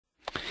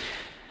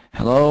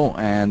Hello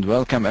and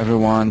welcome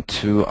everyone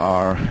to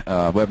our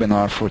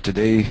webinar for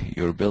today,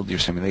 your Build Your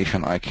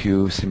Simulation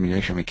IQ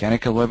Simulation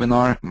Mechanical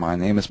webinar. My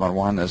name is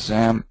Marwan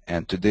Azam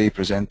and today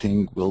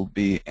presenting will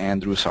be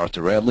Andrew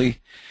Sartorelli.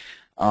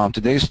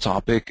 Today's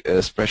topic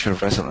is Pressure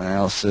Vessel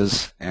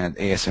Analysis and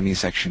ASME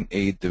Section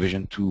VIII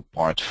Division 2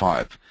 Part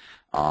 5.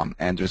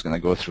 Andrew's going to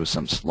go through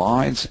some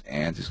slides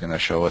and he's going to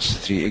show us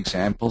 3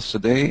 examples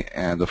today,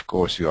 and of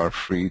course you are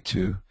free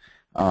to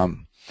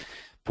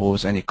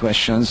pose any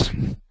questions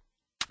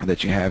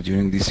that you have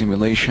during the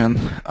simulation.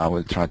 I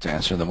will try to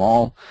answer them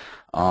all.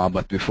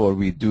 But before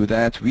we do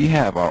that, we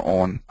have our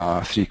own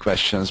 3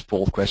 questions,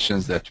 poll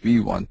questions that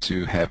we want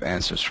to have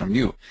answers from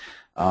you.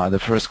 The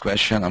first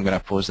question, I'm going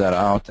to pose that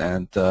out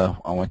and I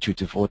want you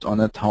to vote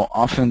on it. How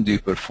often do you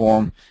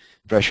perform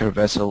pressure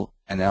vessel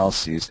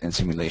analyses in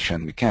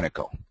simulation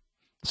mechanical?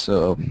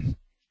 So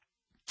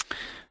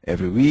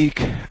every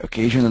week,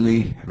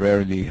 occasionally,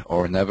 rarely,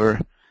 or never.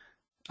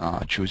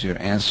 Choose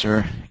your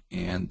answer,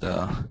 and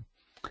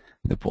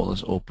the poll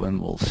is open.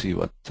 We'll see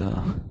what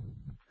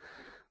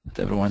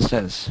everyone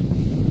says.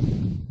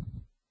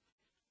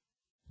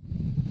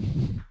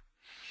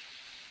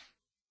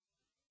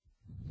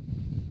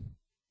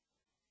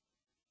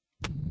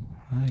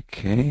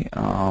 Okay,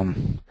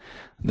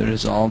 the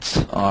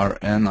results are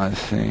in, I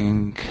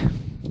think.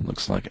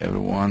 Looks like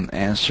everyone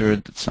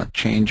answered. It's not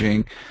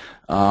changing.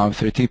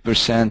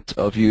 30%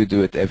 of you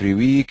do it every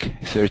week,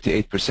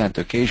 38%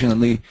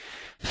 occasionally,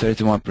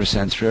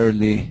 31%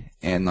 rarely,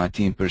 and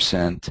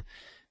 19%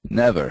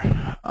 never.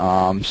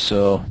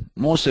 So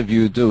most of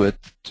you do it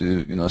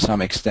to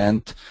some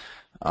extent.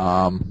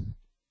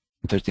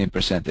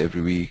 13%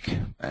 every week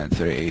and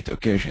 38%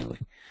 occasionally.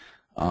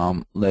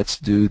 Let's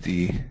do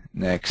the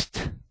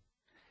next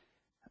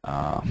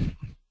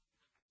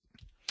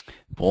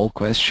poll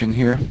question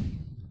here.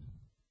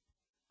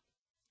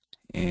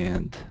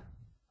 And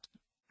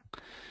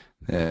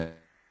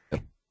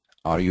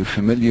are you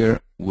familiar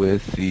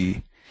with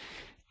the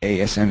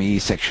ASME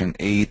Section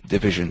VIII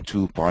Division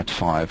 2 Part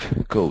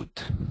 5 code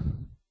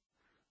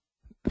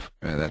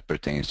that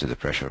pertains to the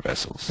pressure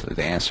vessels? So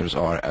the answers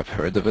are: I've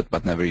heard of it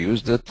but never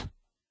used it,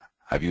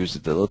 I've used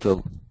it a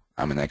little,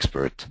 I'm an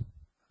expert,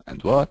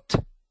 and what?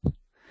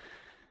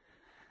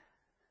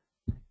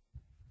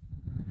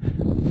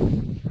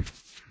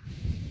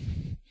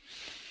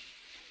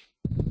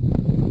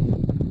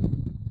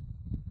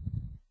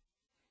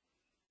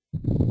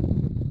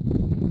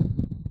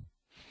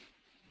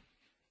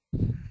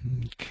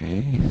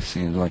 Okay,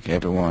 seems like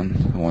everyone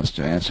who wants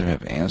to answer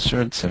have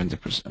answered.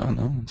 70%. Oh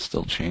no, it's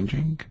still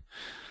changing.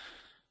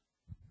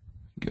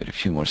 Give it a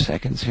few more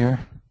seconds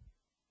here.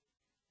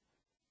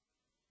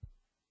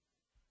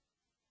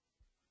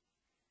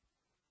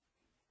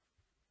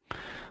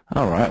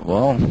 All right,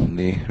 well,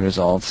 the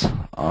results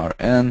are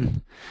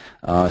in.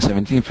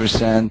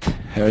 17%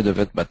 heard of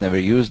it but never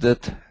used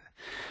it.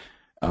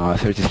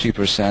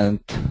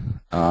 33%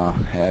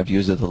 have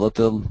used it a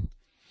little.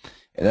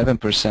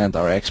 11%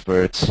 are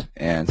experts,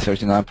 and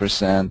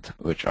 39%,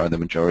 which are the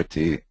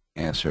majority,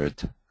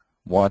 answered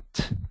what.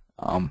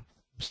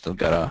 Still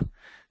got a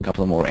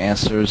couple more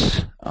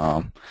answers,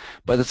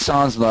 but it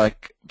sounds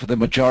like for the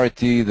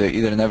majority they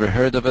either never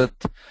heard of it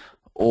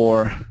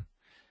or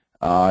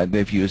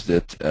they've used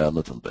it a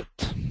little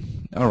bit.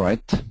 All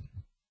right,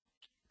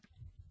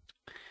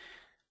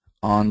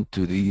 on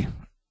to the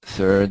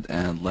third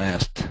and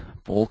last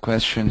poll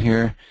question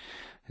here.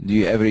 Do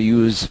you ever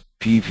use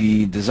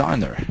PV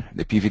Designer,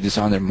 the PV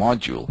Designer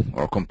module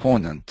or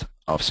component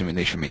of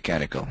simulation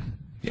mechanical?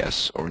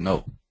 Yes or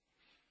no?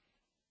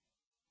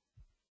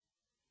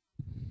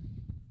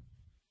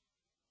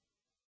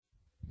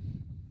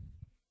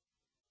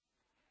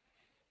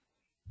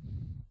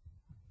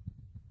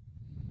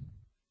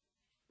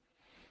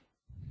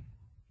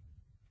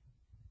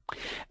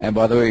 And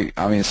by the way,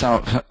 I mean,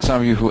 some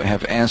of you who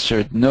have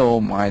answered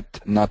no might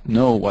not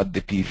know what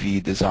the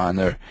PV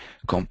Designer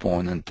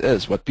component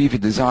is. What PV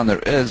Designer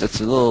is,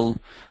 it's a little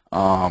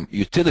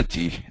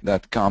utility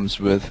that comes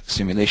with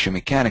simulation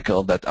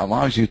mechanical that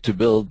allows you to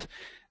build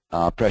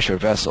pressure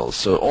vessels.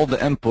 So all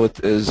the input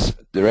is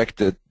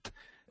directed,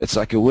 it's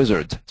like a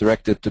wizard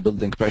directed to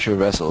building pressure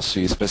vessels. So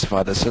you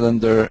specify the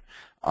cylinder,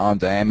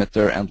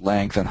 diameter and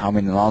length, and how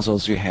many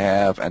nozzles you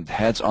have, and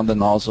heads on the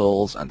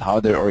nozzles, and how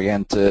they're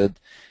oriented,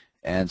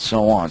 and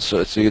so on. So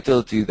it's a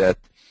utility that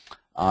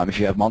if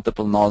you have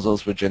multiple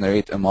nozzles, would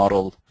generate a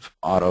model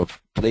out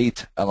of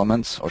plate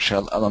elements or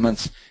shell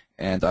elements,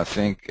 and I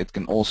think it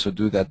can also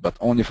do that, but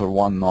only for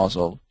one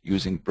nozzle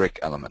using brick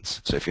elements.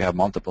 So if you have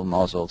multiple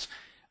nozzles,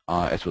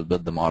 it will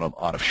build the model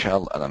out of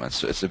shell elements.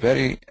 So it's a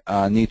very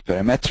neat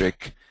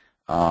parametric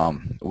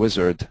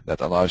wizard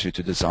that allows you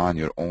to design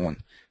your own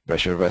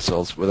pressure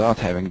vessels without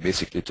having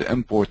basically to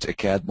import a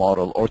CAD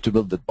model or to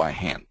build it by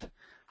hand.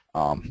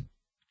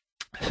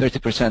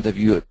 30% of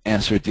you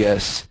answered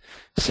yes,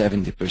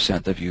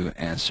 70% of you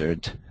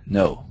answered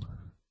no.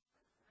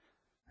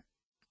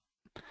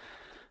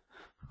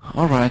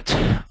 All right,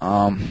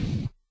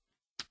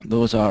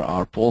 those are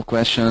our poll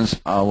questions.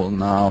 I will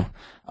now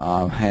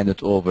hand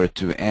it over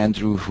to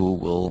Andrew, who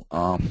will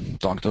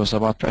talk to us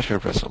about pressure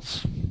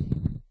vessels.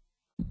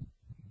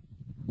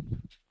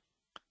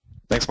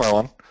 Thanks,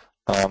 Marwan.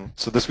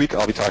 So this week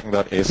I'll be talking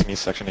about ASME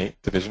Section VIII,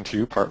 Division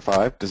 2, Part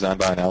 5, Design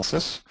by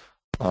Analysis.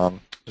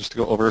 Just to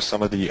go over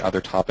some of the other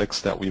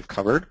topics that we've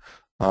covered.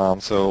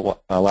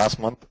 Last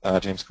month,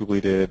 James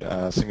Kubley did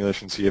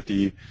simulation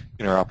CFD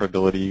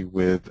interoperability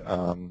with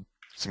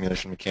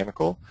simulation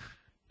mechanical.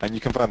 And you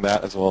can find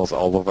that as well as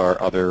all of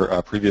our other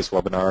previous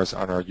webinars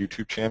on our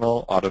YouTube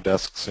channel,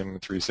 Autodesk Sim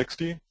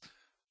 360.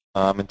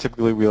 And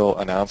typically we'll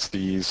announce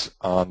these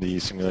on the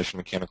simulation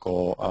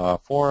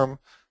mechanical forum,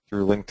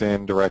 through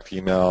LinkedIn, direct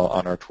email,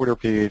 on our Twitter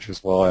page,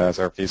 as well as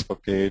our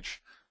Facebook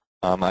page.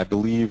 I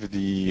believe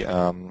the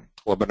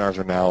webinars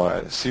are now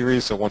a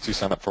series, so once you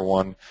sign up for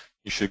one,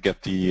 you should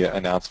get the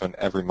announcement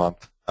every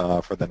month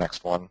for the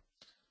next one.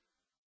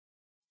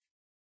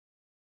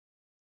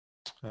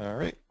 All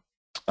right.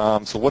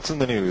 So what's in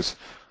the news?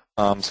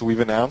 So we've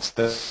announced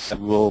that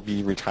we will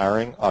be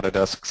retiring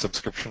Autodesk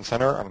Subscription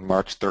Center on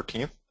March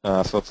 13th.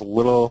 So it's a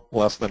little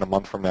less than a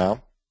month from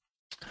now.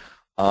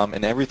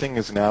 And everything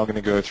is now going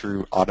to go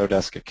through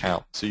Autodesk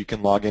account. So you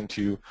can log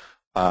into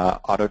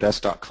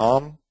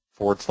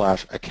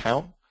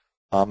autodesk.com/account,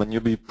 and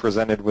you'll be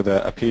presented with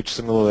a page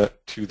similar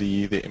to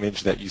the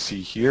image that you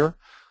see here.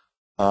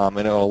 And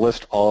it will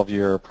list all of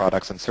your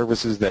products and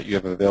services that you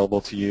have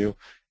available to you.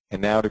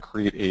 And now to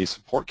create a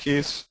support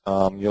case,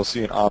 you'll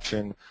see an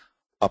option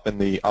up in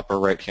the upper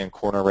right-hand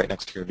corner right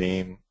next to your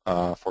name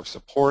for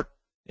support.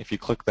 If you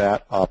click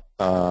that up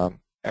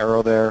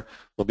arrow there,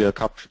 there'll be a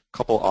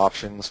couple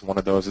options. One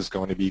of those is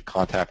going to be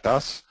Contact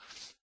Us,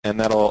 and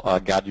that'll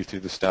guide you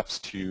through the steps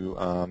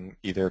to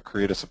either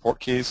create a support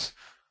case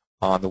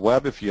on the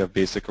web if you have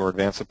basic or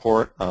advanced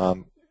support.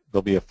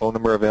 There'll be a phone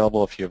number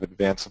available if you have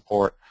advanced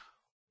support,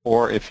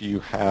 or if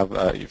you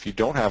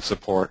don't have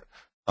support,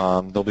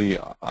 there'll be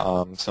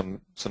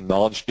some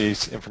knowledge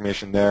base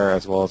information there,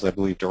 as well as, I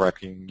believe,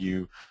 directing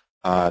you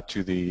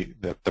to the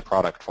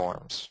product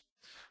forums.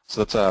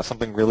 So that's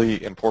something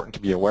really important to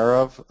be aware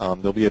of.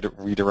 There'll be a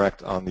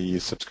redirect on the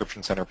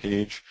Subscription Center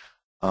page,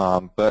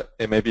 but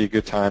it may be a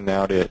good time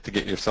now to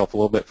get yourself a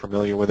little bit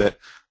familiar with it,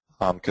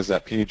 because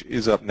that page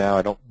is up now.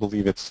 I don't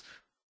believe it's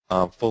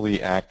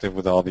fully active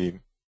with all the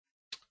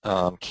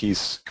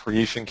case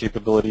creation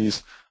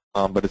capabilities,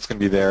 but it's going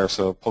to be there,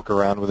 so poke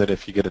around with it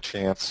if you get a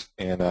chance,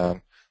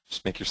 and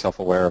just make yourself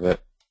aware of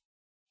it.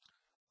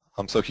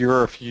 So here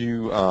are a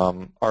few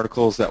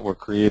articles that were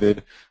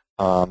created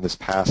this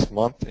past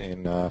month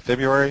in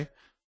February.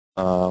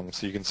 So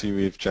you can see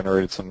we've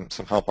generated some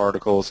help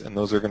articles, and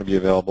those are going to be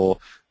available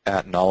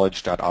at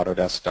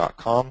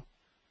knowledge.autodesk.com,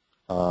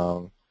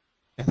 and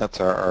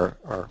that's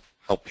our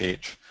help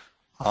page.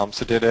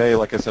 So today,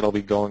 like I said, I'll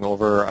be going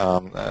over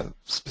a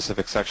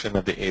specific section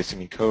of the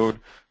ASME code,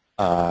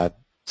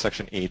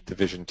 Section 8,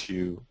 Division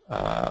 2,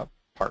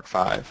 Part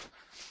 5.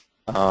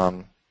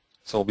 So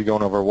we'll be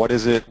going over what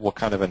is it, what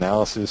kind of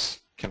analysis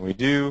can we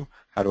do,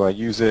 how do I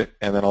use it,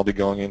 and then I'll be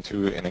going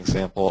into an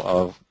example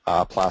of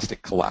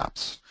plastic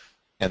collapse.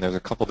 And there's a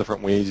couple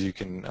different ways you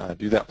can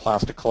do that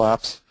plastic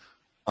collapse.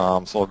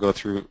 So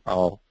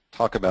I'll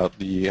talk about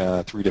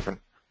the 3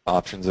 different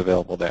options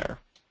available there.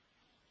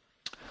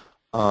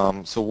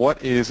 So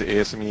what is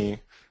ASME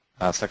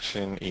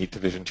Section 8,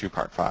 Division 2,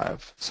 Part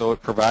 5? So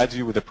it provides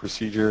you with a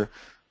procedure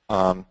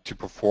to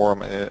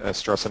perform a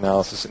stress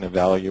analysis and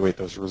evaluate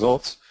those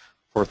results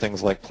for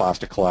things like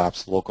plastic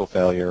collapse, local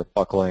failure,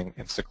 buckling,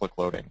 and cyclic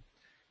loading.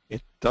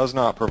 It does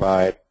not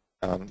provide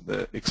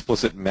the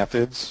explicit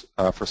methods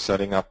for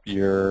setting up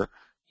your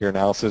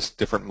analysis,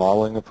 different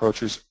modeling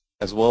approaches,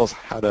 as well as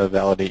how to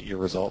validate your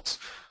results.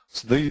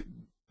 So the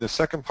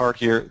second part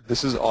here,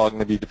 this is all going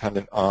to be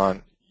dependent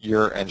on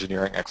your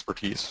engineering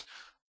expertise.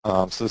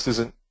 So this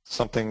isn't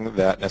something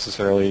that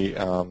necessarily is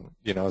going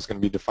to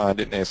be defined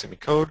in ASME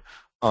code,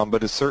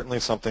 but it's certainly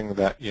something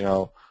that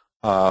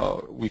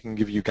we can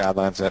give you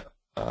guidelines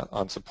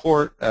on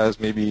support as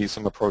maybe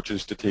some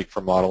approaches to take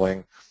for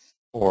modeling,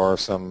 or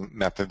some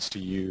methods to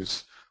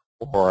use,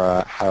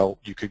 or how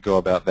you could go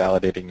about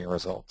validating your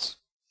results.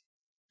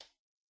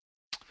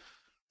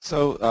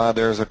 So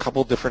there's a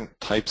couple different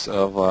types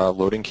of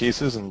loading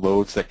cases and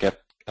loads that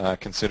get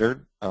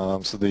considered.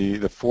 So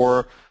the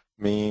 4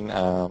 main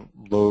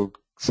load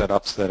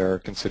setups that are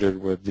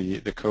considered with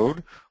the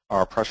code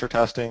are pressure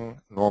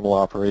testing, normal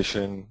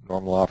operation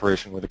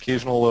with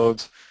occasional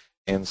loads,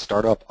 and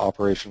startup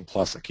operation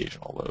plus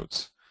occasional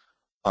loads.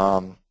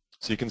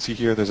 So you can see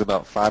here there's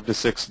about 5 to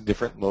 6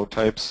 different load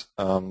types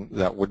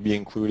that would be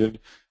included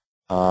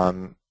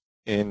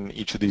in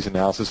each of these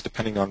analyses,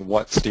 depending on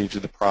what stage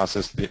of the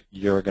process that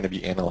you're going to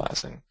be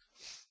analyzing.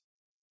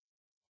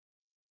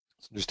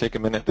 So just take a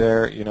minute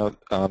there.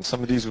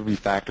 Some of these would be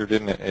factored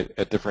in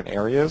at different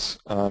areas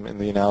in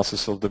the analysis,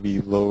 so there'll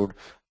be load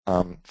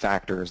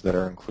factors that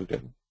are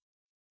included.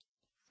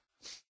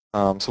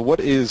 So what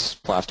is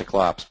plastic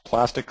collapse?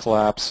 Plastic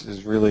collapse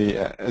is really,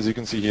 as you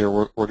can see here,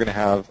 we're going to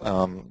have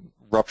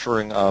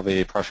rupturing of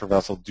a pressure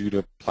vessel due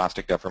to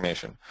plastic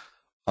deformation.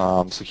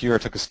 So here I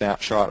took a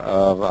snapshot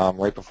of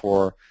right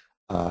before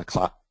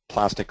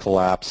plastic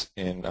collapse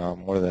in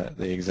one of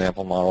the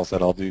example models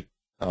that I'll do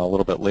a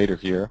little bit later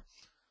here.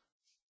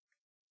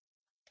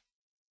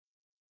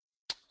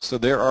 So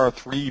there are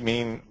three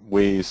main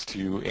ways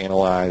to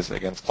analyze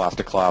against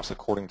plastic collapse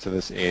according to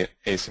this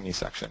ASME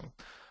section.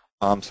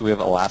 So we have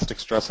elastic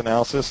stress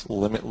analysis,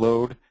 limit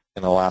load,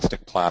 and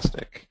elastic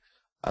plastic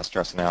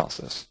stress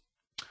analysis.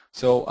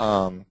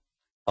 So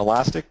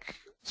elastic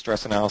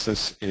stress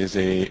analysis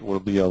will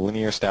be a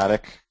linear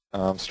static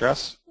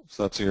stress.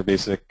 So that's your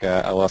basic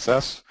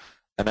LSS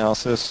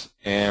analysis,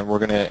 and we're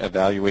going to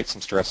evaluate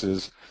some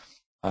stresses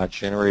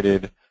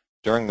generated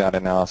during that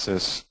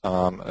analysis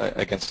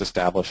against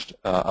established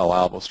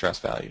allowable stress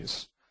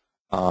values.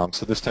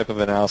 So this type of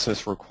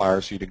analysis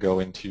requires you to go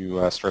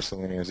into stress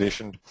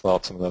linearization to pull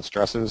out some of those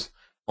stresses,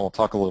 and we'll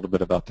talk a little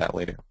bit about that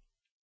later.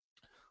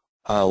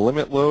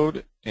 Limit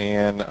load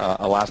and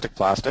elastic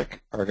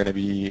plastic are going to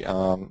be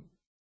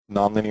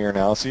nonlinear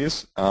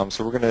analyses.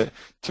 So we're going to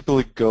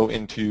typically go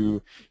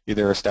into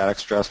either a static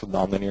stress with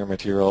nonlinear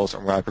materials,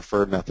 or my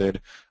preferred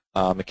method,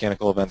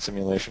 mechanical event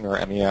simulation,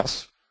 or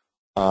MES.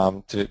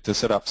 To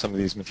set up some of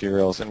these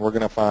materials, and we're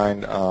going to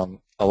find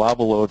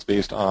allowable loads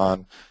based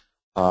on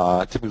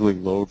typically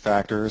load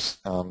factors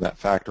that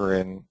factor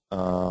in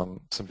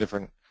some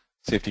different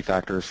safety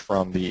factors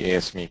from the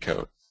ASME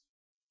code.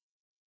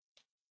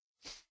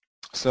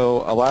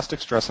 So elastic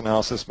stress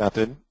analysis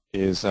method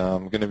is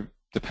going to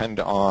depend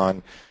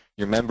on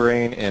your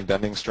membrane and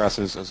bending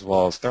stresses, as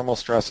well as thermal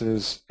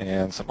stresses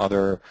and some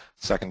other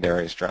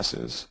secondary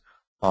stresses.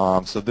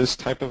 So this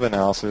type of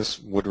analysis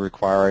would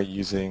require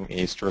using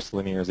a stress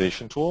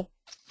linearization tool,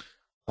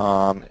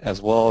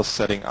 as well as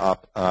setting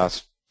up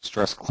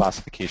stress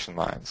classification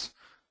lines.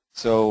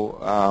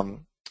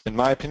 So in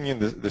my opinion,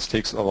 this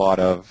takes a lot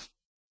of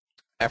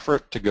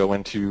effort to go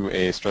into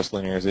a stress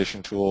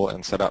linearization tool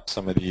and set up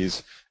some of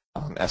these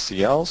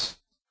SCLs.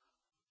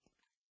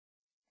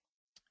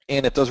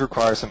 And it does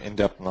require some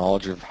in-depth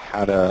knowledge of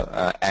how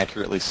to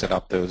accurately set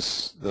up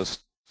those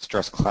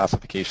stress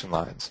classification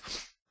lines.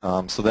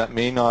 So that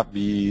may not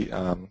be,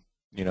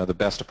 the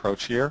best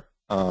approach here.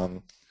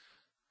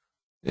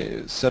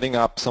 Setting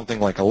up something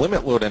like a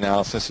limit load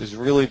analysis is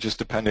really just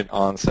dependent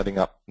on setting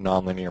up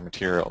nonlinear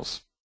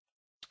materials.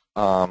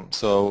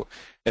 So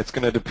it's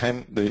going to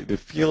depend,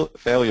 the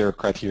failure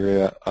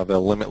criteria of a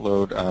limit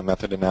load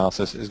method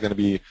analysis is going to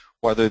be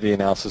whether the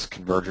analysis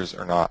converges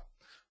or not.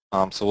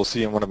 So we'll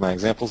see in one of my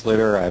examples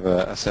later, I have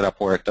a setup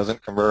where it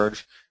doesn't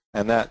converge,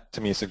 and that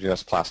to me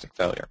suggests plastic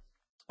failure.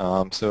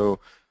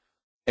 So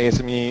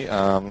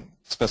ASME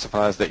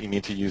specifies that you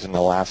need to use an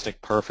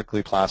elastic,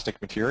 perfectly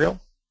plastic material,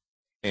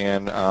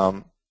 and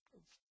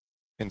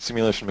in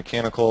simulation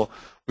mechanical,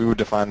 we would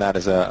define that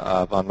as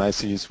a von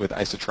Mises with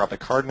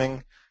isotropic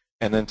hardening,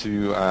 and then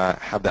to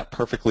have that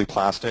perfectly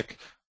plastic,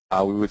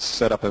 we would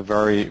set up a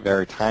very,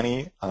 very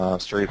tiny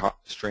strain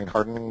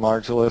hardening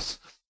modulus.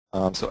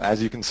 So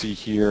as you can see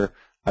here,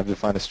 I've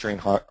defined a strain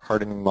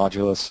hardening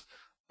modulus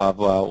of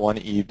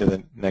 1e to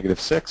the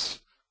 -6.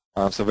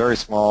 So very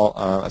small,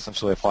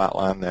 essentially a flat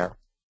line there.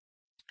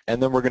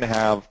 And then we're going to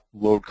have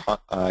load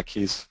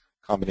case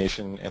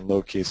combination and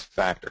load case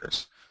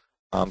factors.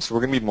 So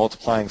we're going to be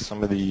multiplying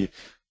some of the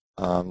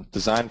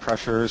design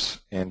pressures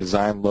and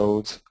design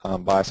loads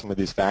by some of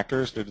these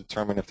factors to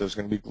determine if there's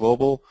going to be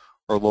global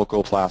or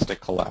local plastic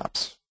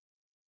collapse.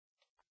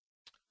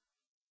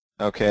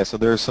 Okay, so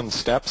there's some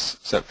steps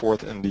set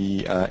forth in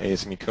the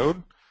ASME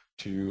code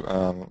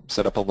to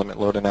set up a limit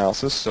load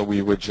analysis. So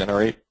we would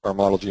generate our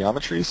model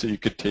geometry. So you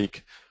could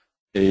take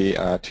a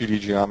 2D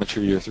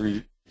geometry or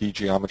 3D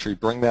geometry,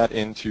 bring that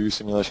into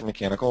simulation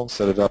mechanical,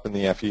 set it up in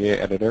the FEA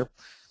editor,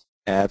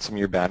 add some of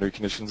your boundary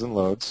conditions and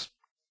loads.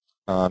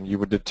 You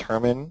would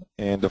determine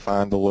and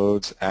define the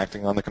loads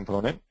acting on the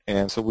component.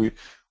 And so we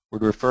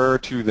would refer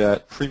to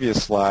that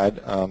previous slide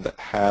that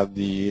had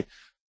the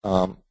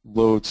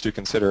loads to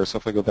consider. So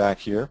if I go back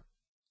here,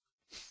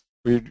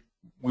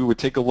 we would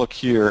take a look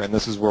here, and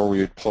this is where we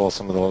would pull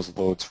some of those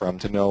loads from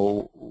to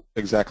know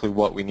exactly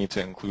what we need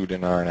to include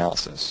in our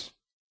analysis.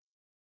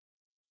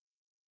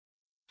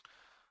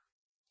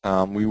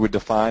 We would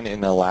define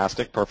an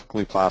elastic,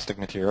 perfectly plastic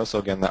material. So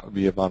again, that would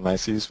be a von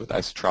Mises with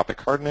isotropic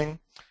hardening.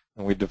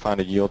 And we define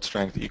a yield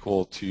strength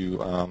equal to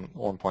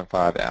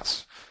 1.5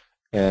 S.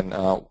 And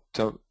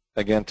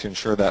again, to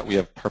ensure that we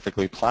have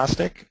perfectly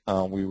plastic,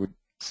 we would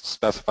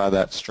specify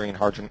that strain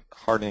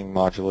hardening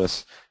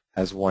modulus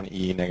as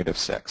 1e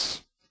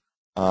 -6.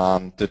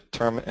 And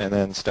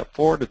then step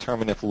 4,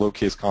 determine if load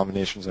case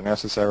combinations are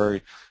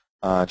necessary.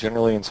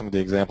 Generally, in some of the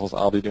examples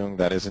I'll be doing,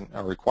 that isn't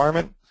a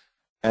requirement.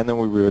 And then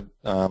we would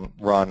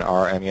run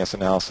our MES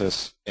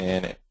analysis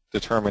and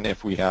determine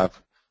if we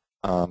have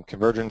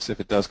convergence.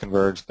 If it does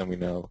converge, then we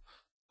know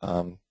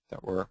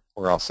that we're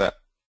all set.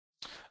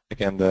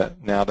 Again,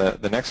 now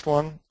the next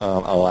one,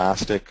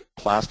 elastic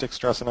plastic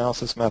stress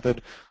analysis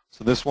method.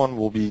 So this one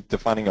will be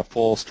defining a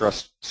full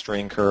stress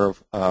strain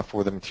curve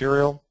for the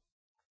material.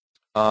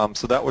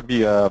 So that would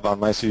be a von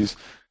Mises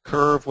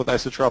curve with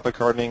isotropic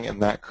hardening,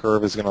 and that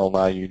curve is going to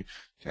allow you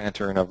to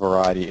enter in a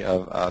variety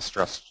of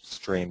stress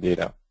strain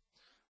data.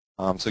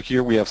 So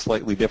here we have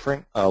slightly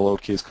different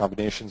load case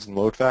combinations and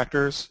load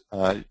factors.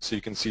 So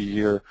you can see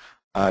here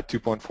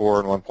 2.4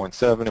 and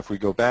 1.7. If we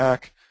go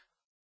back,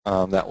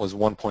 that was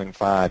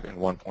 1.5 and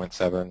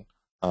 1.7.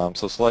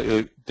 So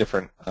slightly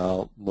different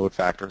load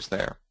factors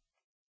there.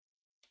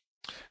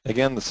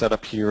 Again, the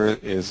setup here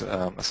is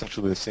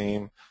essentially the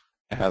same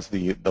as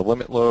the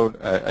limit load.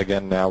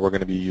 Again, now we're going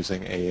to be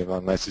using a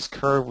von Mises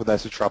curve with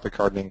isotropic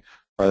hardening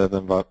rather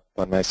than von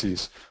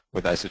Mises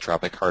with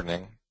isotropic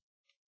hardening.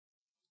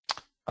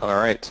 All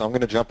right, so I'm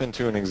going to jump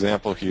into an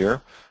example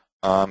here.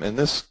 And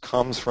this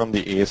comes from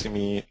the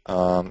ASME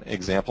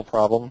example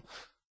problem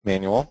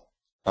manual.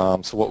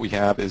 So what we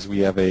have is we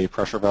have a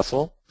pressure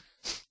vessel.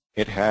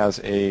 It has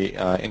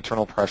a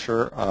internal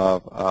pressure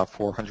of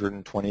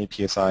 420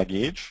 psi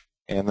gauge,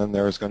 and then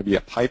there's going to be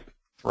a pipe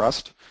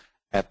thrust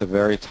at the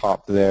very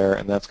top there,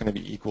 and that's going to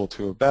be equal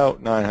to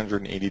about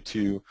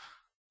 982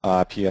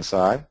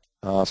 psi.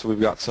 So we've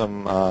got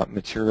some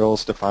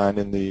materials defined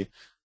in the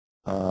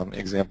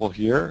example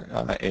here,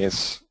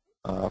 AS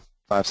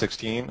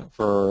 516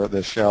 for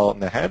the shell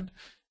and the head,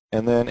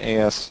 and then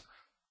SA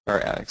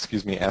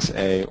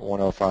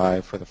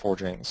 105 for the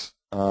forgings.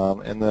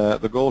 And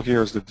the goal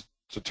here is to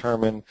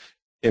determine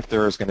if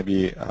there is going to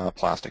be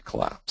plastic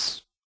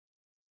collapse.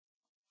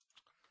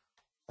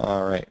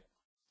 All right.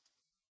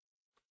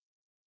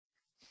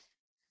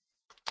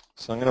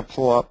 So I'm going to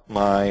pull up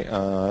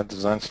my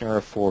design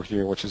scenario 4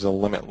 here, which is a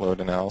limit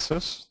load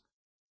analysis.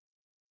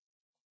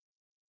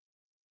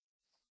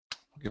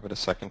 I'll give it a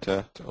second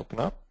to open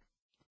up.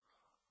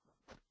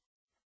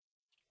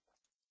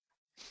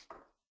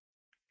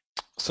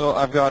 So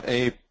I've got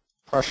a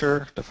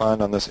pressure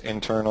defined on this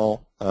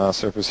internal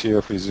surface here.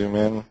 If we zoom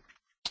in,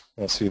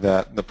 we'll see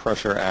that the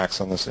pressure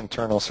acts on this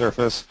internal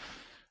surface.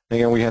 And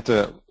again, we have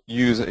to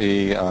use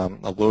a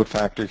load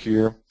factor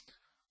here.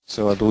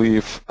 So I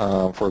believe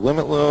for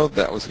limit load,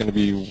 that was going to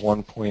be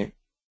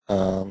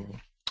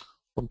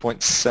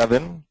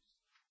 1.7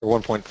 or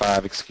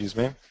 1.5, excuse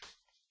me,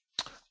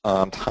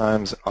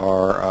 times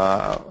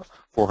our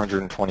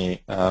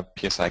 420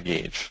 psi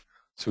gauge.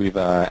 So we've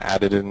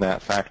added in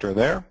that factor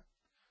there.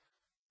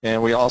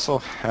 And we also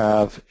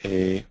have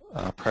a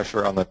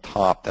pressure on the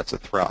top that's a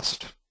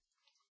thrust.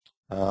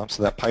 So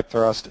that pipe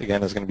thrust,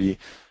 again, is going to be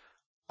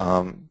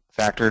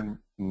factored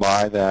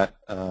by that,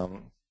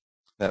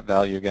 that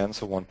value again,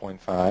 so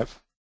 1.5.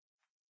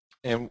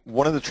 And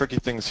one of the tricky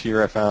things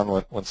here I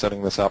found when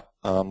setting this up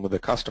with a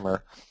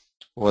customer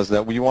was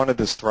that we wanted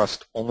this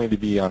thrust only to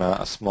be on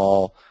a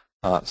small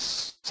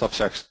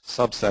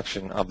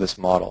subsection of this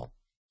model,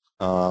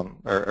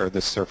 or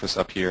this surface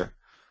up here.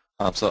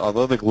 So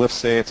although the glyphs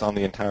say it's on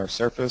the entire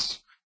surface,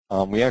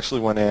 we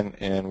actually went in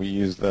and we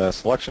used the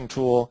selection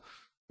tool.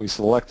 We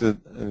selected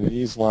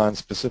these lines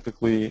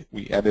specifically,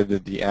 we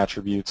edited the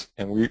attributes,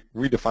 and we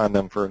redefined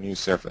them for a new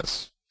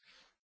surface.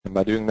 And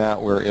by doing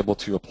that, we're able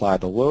to apply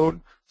the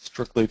load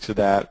strictly to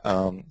that,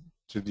 to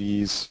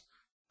these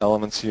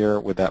elements here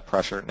with that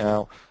pressure.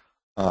 Now,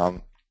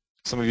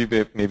 some of you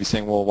may be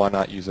saying, well, why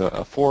not use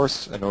a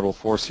force, a nodal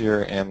force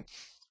here? And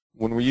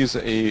when we use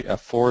a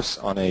force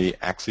on a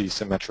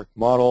axisymmetric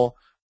model,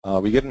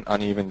 we get an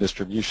uneven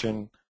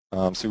distribution.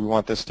 So we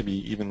want this to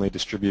be evenly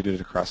distributed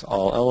across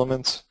all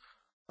elements.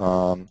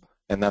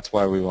 And that's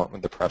why we went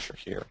with the pressure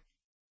here.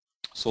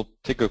 So we'll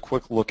take a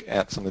quick look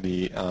at some of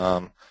the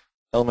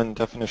element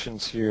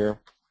definitions here.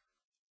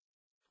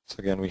 So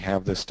again, we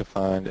have this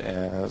defined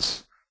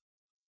as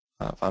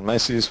von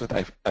Mises with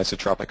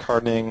isotropic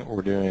hardening.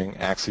 We're doing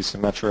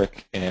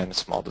axisymmetric and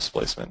small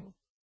displacement.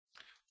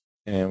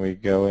 And we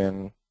go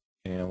in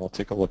and we'll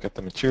take a look at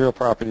the material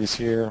properties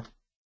here.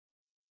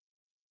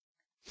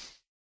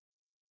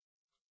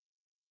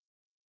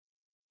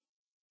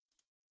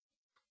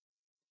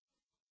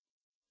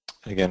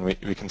 Again, we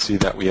can see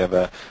that we have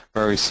a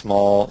very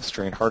small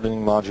strain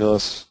hardening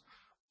modulus.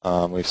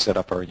 We've set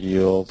up our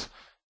yield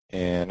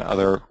and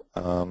other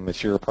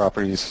material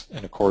properties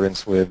in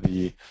accordance with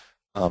the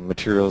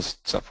materials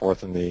set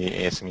forth in the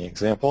ASME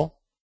example.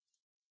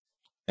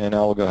 And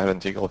now we'll go ahead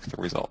and take a look at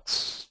the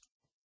results.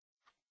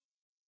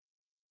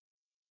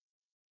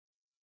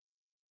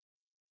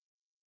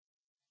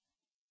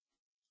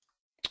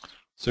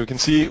 So we can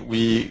see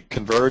we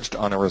converged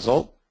on a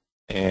result,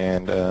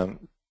 and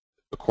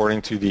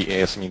according to the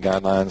ASME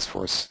guidelines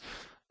for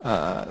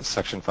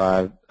Section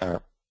 5,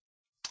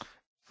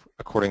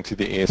 according to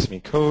the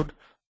ASME code,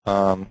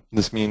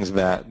 this means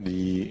that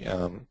the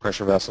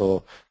pressure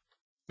vessel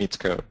meets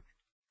code.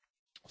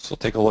 So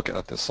take a look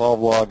at the solve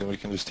log, and we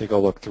can just take a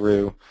look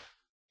through,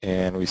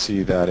 and we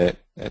see that it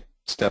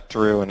stepped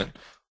through, and it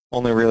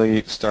only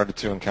really started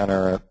to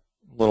encounter a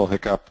little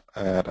hiccup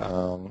at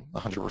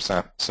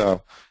 100%.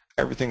 So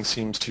everything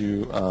seems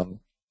to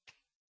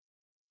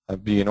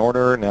be in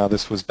order. Now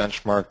this was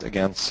benchmarked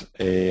against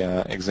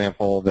a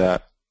example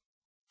that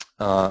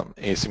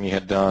ASME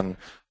had done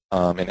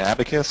in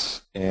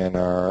Abacus, and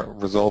our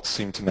results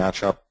seem to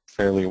match up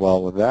fairly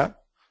well with that.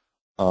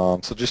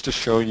 So just to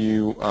show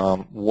you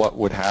what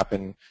would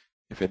happen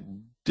if it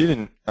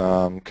didn't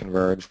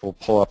converge, we'll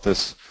pull up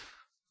this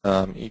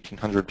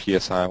 1800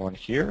 PSI one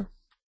here.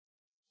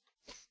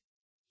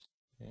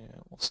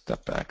 And we'll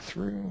step back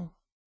through.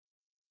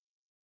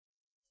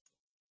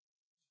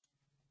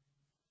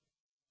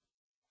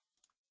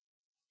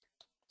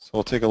 So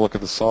we'll take a look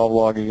at the solve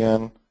log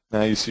again.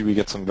 Now you see we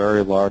get some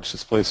very large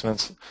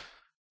displacements,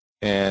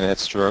 and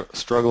it's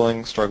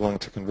struggling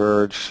to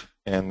converge,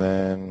 and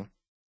then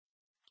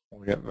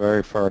we get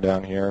very far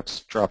down here. It's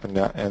dropping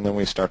down, and then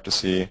we start to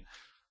see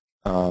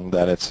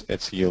that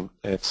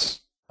it's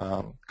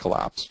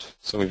collapsed.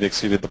 So we've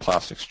exceeded the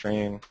plastic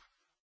strain,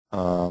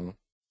 and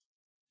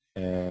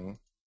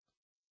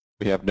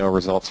we have no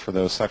results for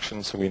those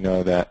sections, so we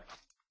know that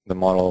the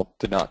model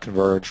did not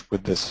converge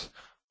with this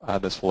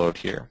this load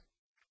here.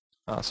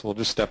 So we'll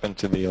just step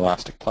into the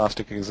elastic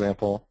plastic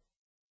example.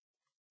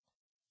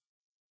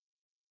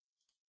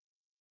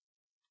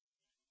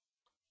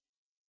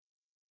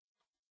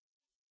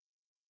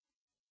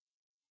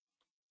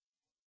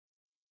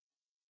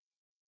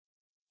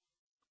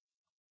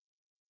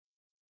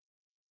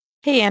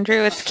 Hey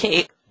Andrew, it's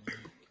Kate.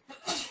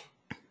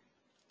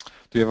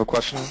 Do you have a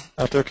question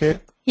out there, Kate?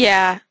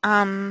 Yeah,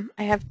 I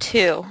have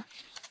two.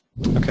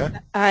 Okay.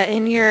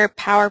 In your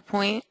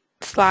PowerPoint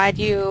slide,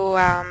 you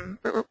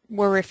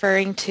were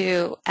referring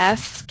to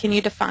S. Can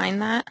you define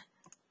that?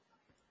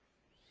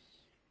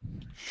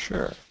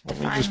 Sure. Let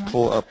me just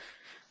pull up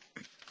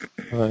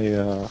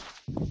my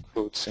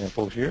code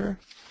sample here.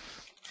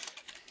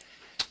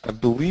 I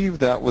believe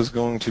that was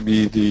going to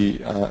be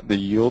the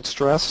yield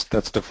stress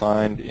that's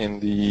defined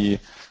in the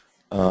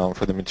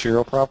for the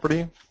material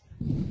property,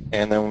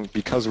 and then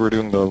because we're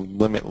doing the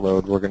limit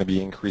load, we're going to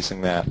be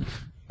increasing that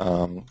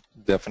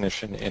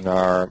definition in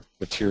our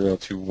material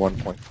to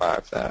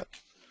 1.5. That.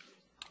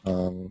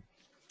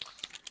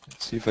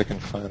 Let's see if I can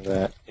find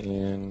that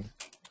in.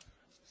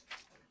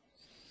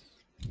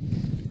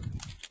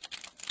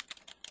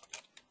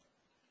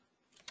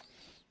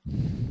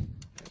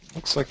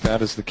 Looks like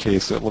that is the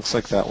case. It looks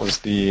like that was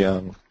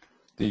the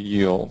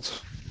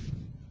yield.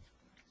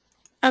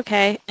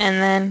 Okay,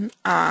 and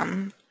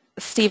then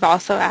Steve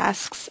also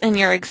asks, in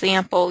your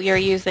example, you're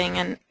using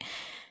an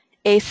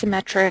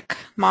asymmetric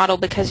model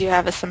because you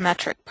have a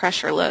symmetric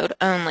pressure load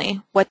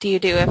only. What do you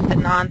do if the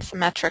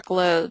non-symmetric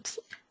loads,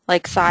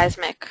 like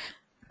seismic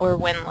or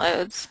wind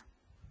loads,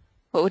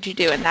 what would you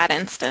do in that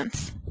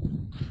instance?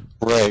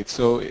 Right.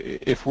 So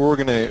if we're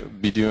going to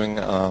be doing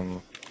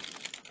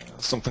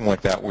something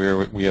like that where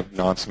we have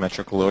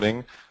non-symmetric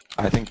loading,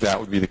 I think that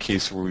would be the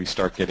case where we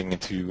start getting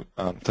into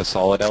to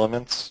solid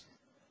elements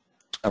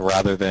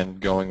rather than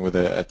going with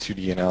a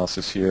 2D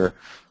analysis here.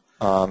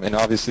 And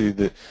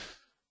obviously,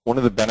 one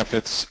of the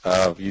benefits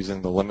of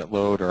using the limit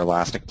load or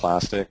elastic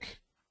plastic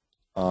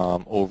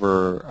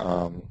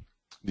over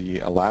the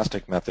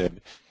elastic method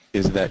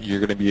is that you're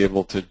going to be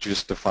able to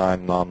just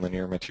define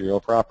nonlinear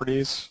material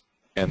properties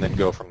and then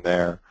go from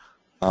there,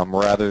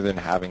 rather than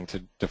having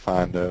to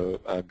define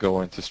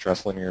go into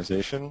stress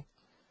linearization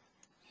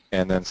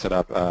and then set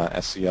up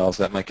SCLs.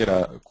 That might get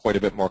quite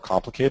a bit more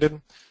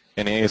complicated.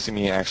 And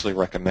ASME actually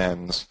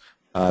recommends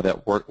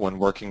that when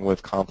working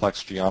with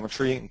complex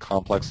geometry and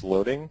complex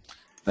loading,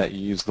 that you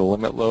use the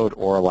limit load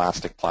or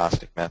elastic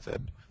plastic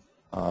method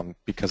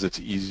because it's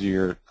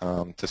easier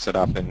to set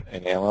up and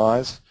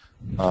analyze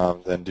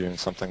than doing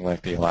something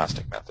like the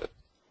elastic method.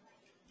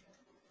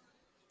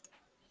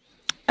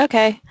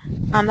 Okay,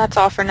 that's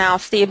all for now.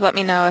 Steve, let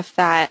me know if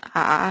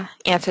that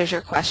answers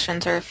your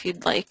questions or if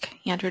you'd like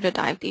Andrew to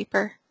dive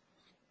deeper.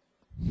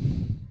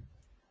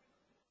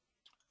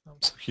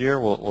 So here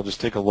we'll just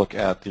take a look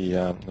at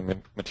the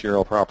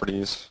material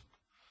properties.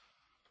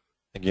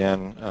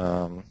 Again,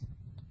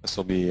 this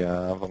will be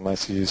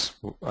Vomices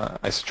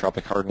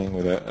isotropic hardening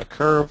with a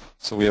curve.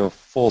 So we have a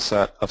full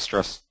set of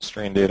stress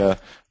strain data.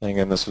 And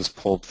again, this was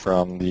pulled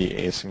from the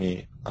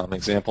ASME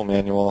example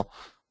manual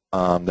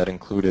that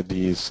included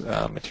these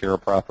material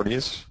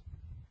properties.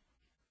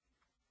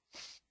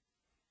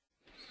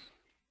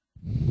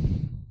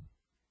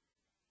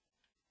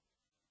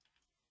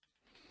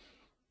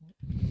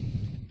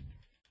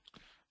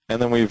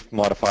 And then we've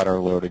modified our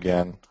load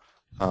again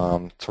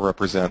to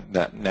represent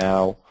that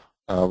now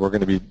we're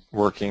going to be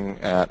working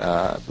at,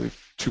 I believe,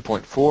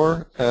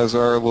 2.4 as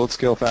our load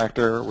scale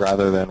factor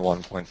rather than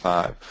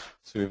 1.5.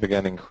 So we've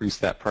again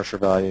increased that pressure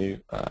value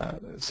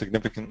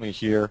significantly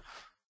here,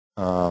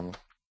 and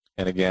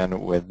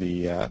again with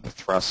the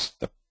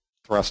thrust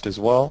as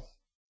well.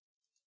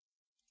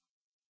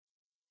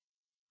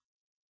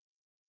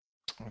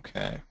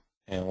 Okay,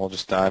 and we'll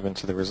just dive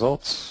into the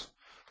results.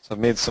 So I've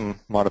made some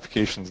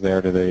modifications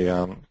there to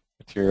the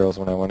materials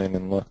when I went in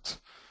and looked.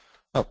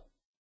 Oh,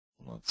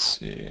 let's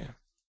see.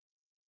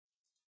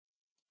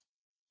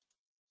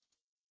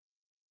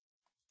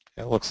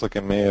 It looks like I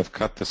may have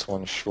cut this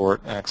one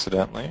short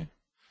accidentally.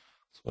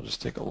 So we'll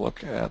just take a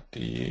look at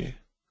the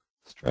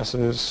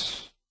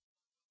stresses.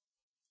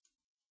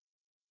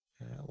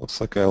 It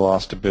looks like I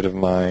lost a bit of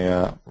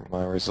my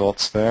my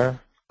results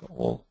there, but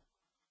we'll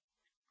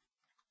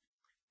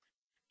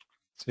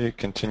See, it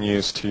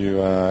continues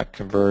to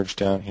converge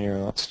down here.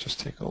 Let's just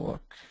take a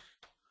look.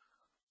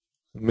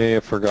 I may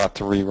have forgot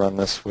to rerun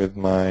this with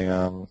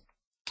my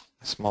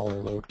smaller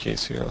load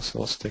case here. So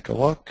let's take a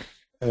look.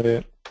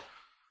 Edit.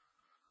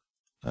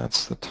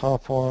 That's the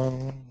top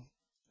one.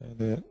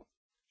 Edit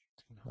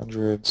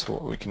 100. So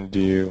what we can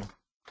do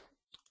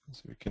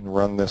is we can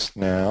run this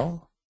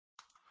now.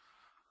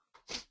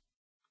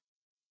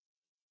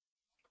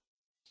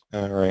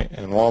 All right,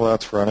 and while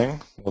that's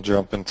running, we'll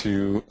jump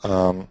into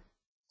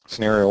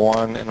scenario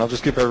one, and I'll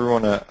just give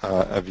everyone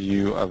a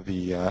view of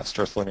the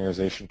stress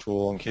linearization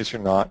tool in case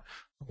you're not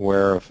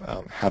aware of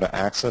how to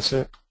access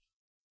it.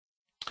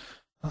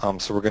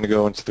 So we're going to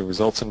go into the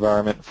results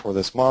environment for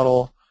this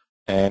model,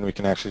 and we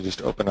can actually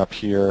just open up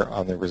here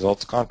on the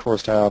results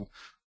contours tab.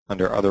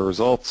 Under other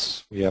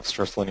results, we have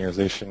stress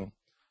linearization.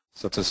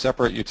 So it's a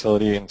separate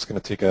utility, and it's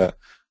going to take a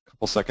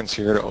couple seconds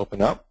here to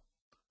open up.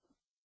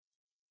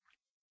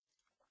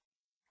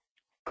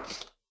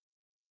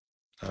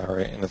 All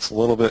right, and it's a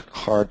little bit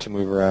hard to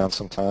move around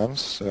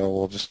sometimes, so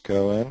we'll just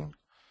go in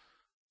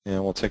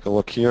and we'll take a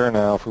look here.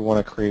 Now, if we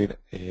want to create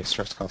a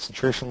stress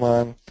concentration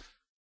line,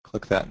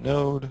 click that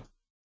node,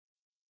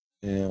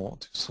 and we'll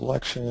do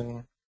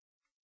selection.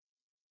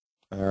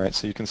 All right,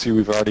 so you can see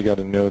we've already got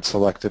a node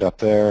selected up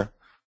there,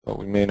 but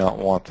we may not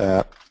want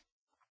that.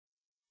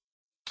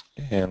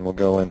 And we'll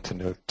go into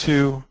node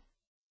 2,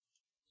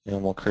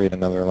 and we'll create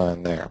another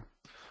line there.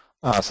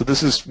 So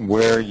this is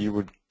where you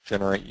would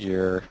generate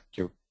your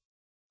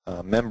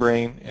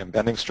membrane and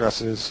bending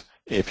stresses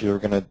if you're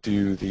going to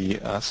do the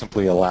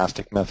simply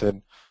elastic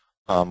method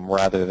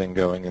rather than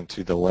going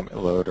into the limit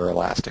load or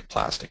elastic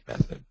plastic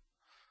method.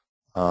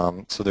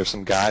 So there's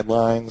some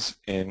guidelines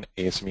in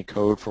ASME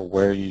code for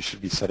where you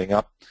should be setting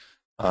up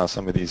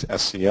some of these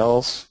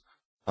SCLs.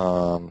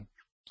 I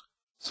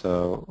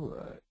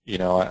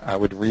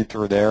would read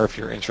through there if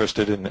you're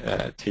interested in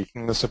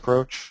taking this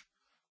approach.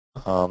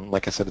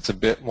 Like I said, it's a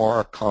bit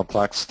more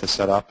complex to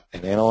set up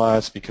and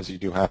analyze because you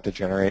do have to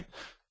generate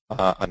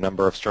a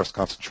number of stress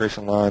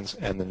concentration lines,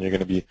 and then you're going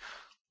to be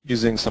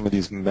using some of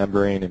these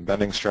membrane and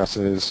bending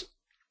stresses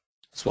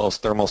as well as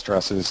thermal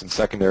stresses and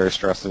secondary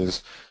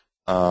stresses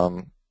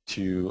to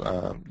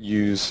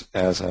use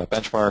as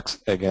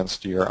benchmarks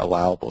against your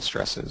allowable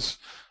stresses.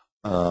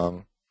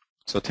 So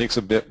it takes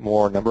a bit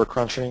more number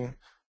crunching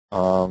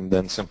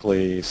than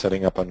simply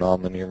setting up a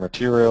nonlinear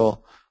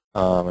material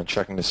and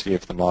checking to see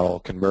if the model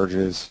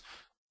converges.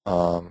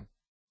 So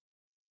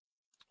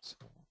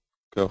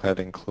go ahead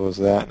and close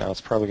that. Now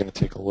it's probably going to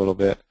take a little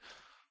bit.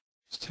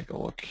 Let's take a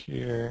look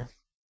here.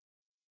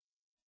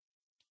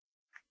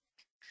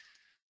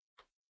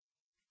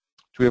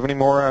 Do we have any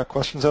more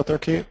questions out there,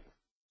 Kate?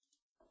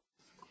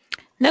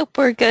 Nope,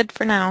 we're good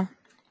for now.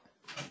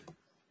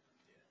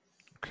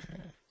 Okay.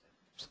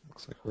 So it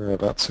looks like we're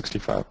at about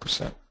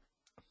 65%.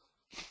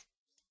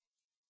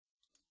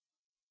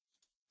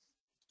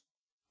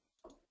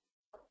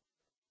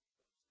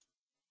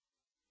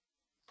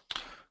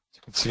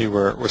 You can see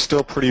we're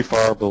still pretty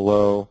far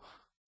below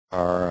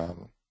our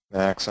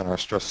max on our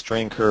stress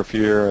strain curve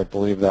here. I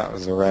believe that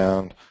was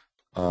around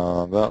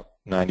about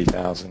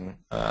 90,000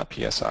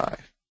 psi.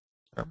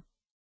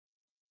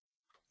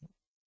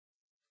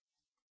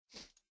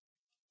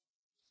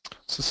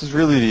 So this is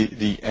really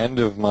the end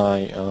of my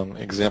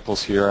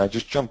examples here. I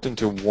just jumped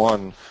into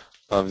one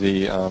of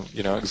the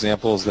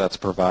examples that's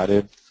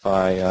provided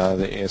by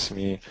the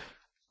ASME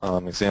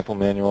example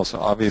manual. So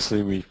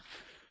obviously we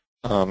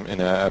in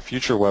a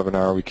future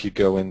webinar, we could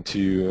go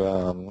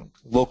into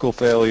local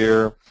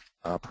failure,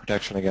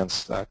 protection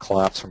against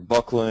collapse from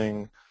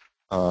buckling,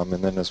 and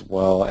then as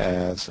well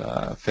as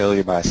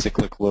failure by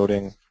cyclic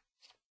loading.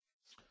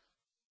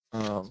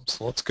 So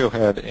let's go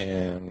ahead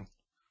and,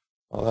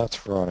 while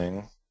that's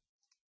running,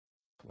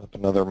 put up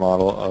another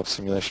model of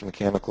simulation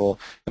mechanical.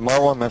 And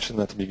Marwan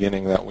mentioned at the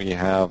beginning that we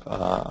have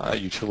a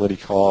utility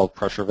called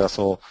Pressure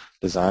Vessel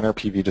Designer,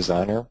 PV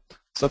Designer.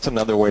 So that's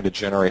another way to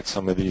generate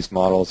some of these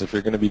models. If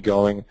you're going to be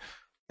going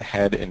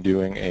ahead and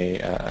doing a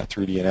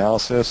 3D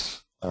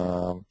analysis,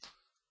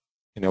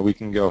 we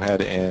can go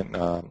ahead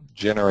and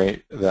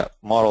generate that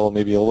model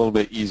maybe a little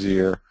bit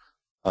easier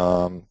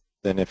than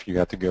if you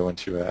had to go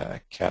into a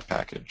CAD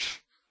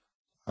package.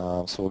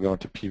 So we'll go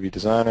into PV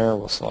Designer,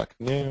 we'll select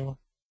New,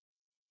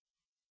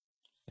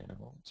 and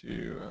we'll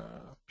do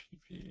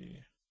PV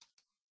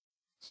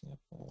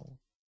sample.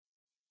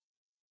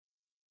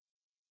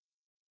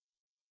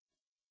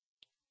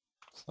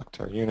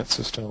 Select our unit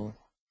system.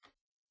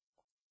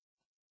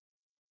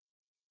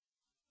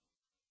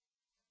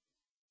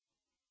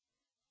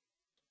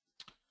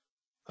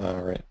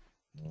 All right.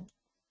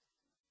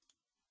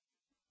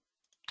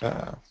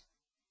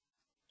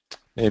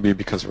 Maybe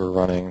because we're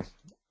running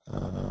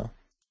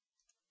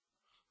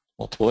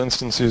multiple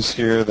instances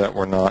here that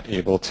we're not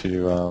able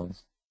to,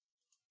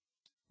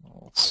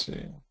 let's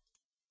see.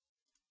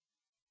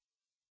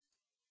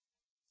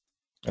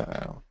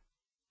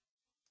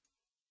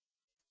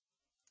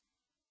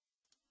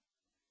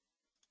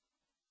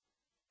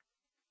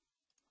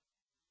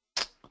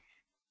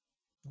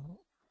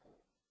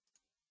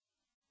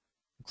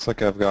 Looks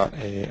like I've got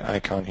a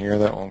icon here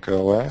that won't go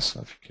away,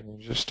 so if you give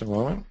me just a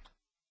moment.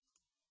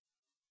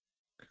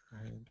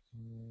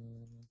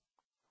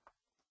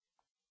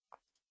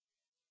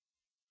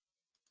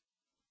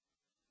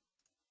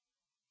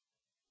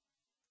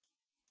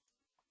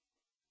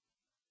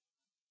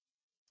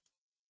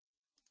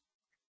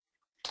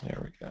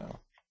 There we go.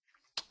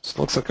 So it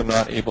looks like I'm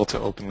not able to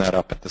open that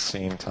up at the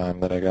same time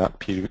that I got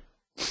P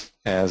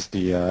as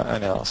the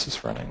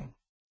analysis running.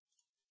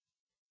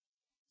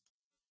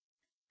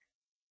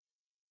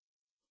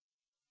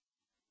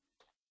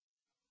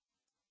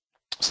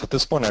 So at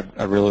this point,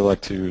 I'd really like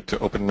to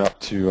open it up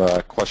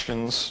to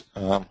questions.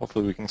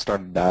 Hopefully we can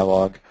start a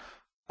dialogue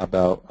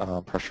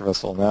about pressure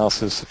vessel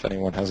analysis. If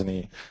anyone has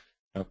any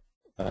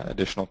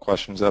additional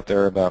questions out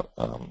there about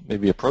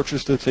maybe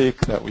approaches to take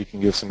that we can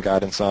give some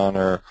guidance on,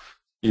 or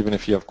even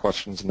if you have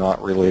questions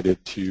not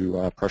related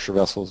to pressure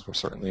vessels, we're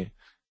certainly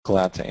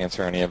glad to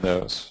answer any of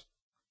those.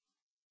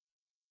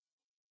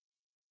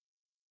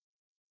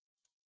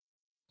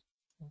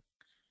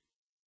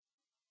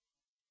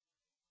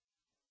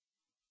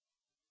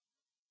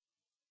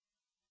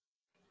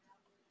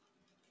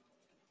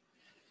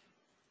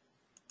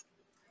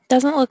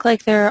 Doesn't look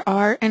like there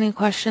are any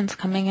questions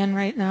coming in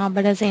right now,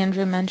 but as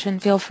Andrew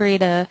mentioned, feel free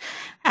to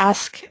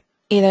ask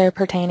either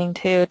pertaining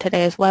to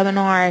today's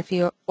webinar if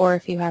you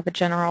have a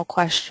general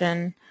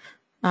question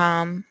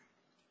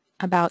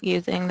about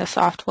using the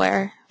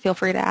software. Feel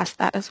free to ask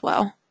that as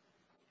well.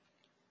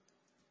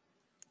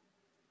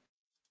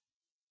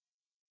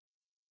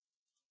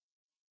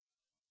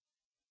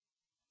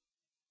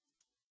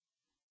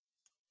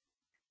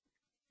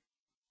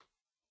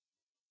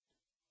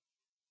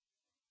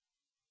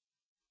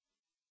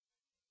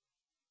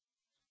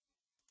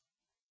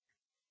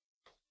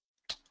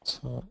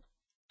 So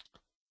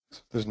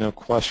if there's no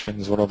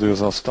questions, what I'll do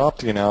is I'll stop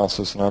the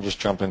analysis and I'll just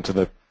jump into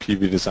the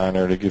PV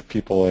Designer to give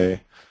people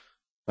a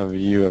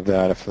view of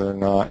that if they're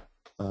not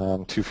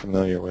too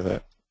familiar with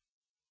it.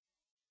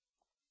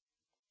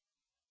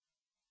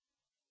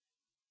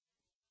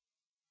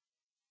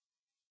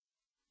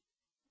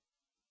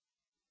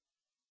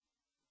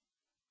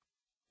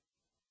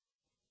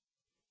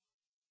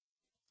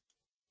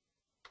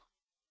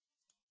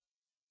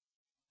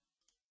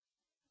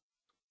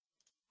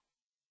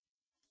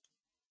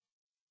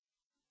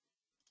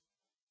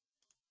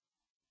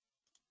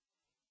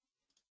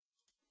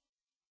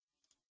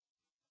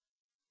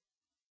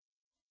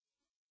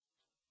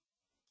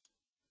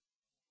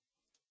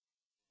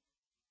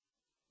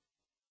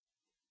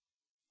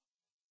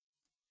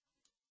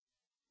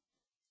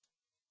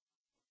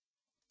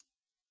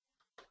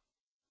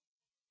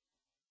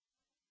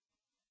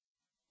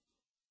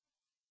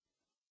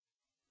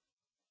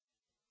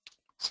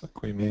 Looks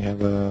like we may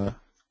have a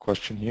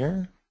question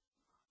here.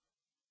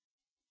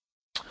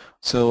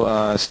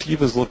 So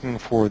Steve is looking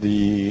for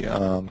the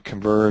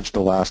converged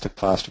elastic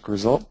plastic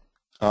result.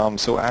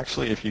 So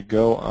actually, if you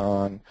go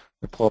on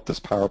and pull up this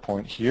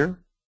PowerPoint here,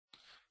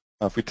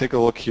 if we take a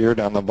look here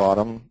down the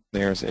bottom,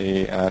 there's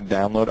a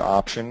download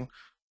option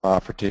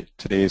for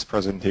today's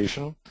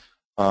presentation.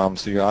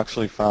 So you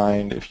actually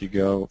find, if you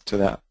go to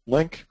that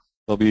link,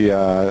 there'll be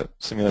a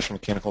Simulation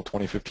Mechanical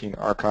 2015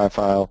 archive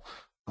file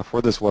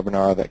for this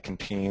webinar that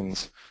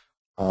contains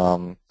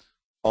all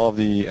of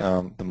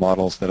the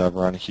models that I've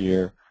run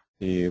here,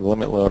 the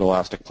limit load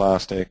elastic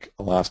plastic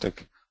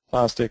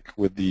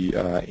with the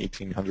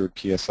 1800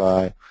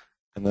 psi,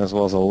 and as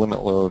well as a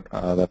limit load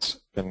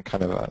that's been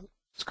kind of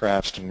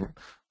scratched and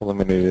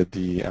eliminated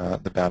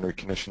the boundary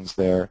conditions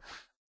there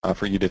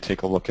for you to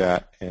take a look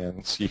at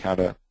and see how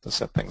to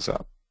set things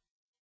up.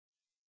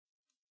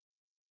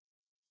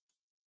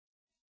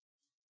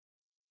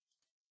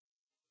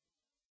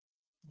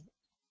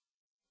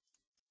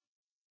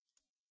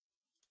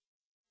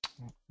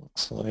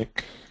 Looks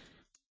like,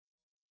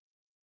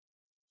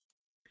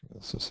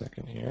 give us a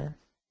second here.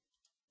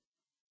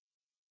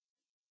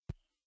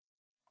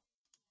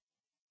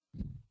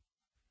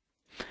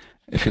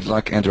 If you'd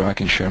like, Andrew, I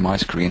can share my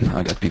screen.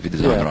 I got PV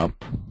Designer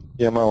up.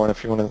 Yeah, Marwan,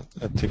 if you want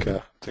to take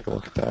a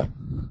look at that.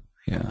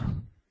 Yeah.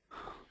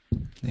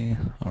 Yeah.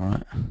 All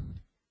right.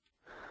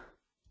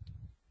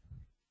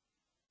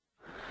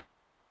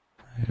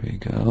 There we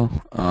go.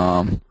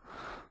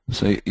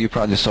 So you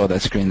probably saw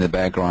that screen in the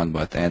background,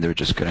 but Andrew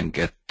just couldn't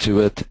get to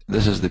it.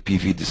 This is the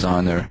PV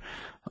Designer,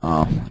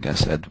 like I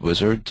said,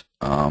 wizard.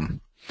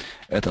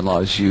 It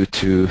allows you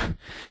to,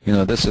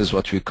 this is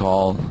what we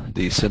call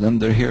the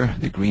cylinder here,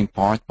 the green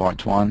part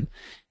 1,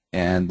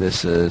 and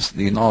this is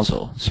the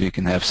nozzle. So you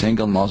can have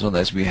single nozzle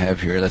as we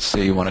have here. Let's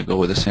say you want to go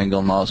with a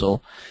single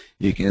nozzle.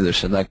 You can either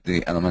select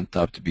the element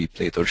type to be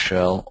plate or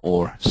shell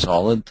or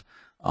solid.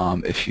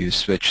 If you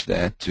switch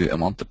that to a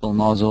multiple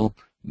nozzle,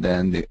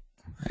 then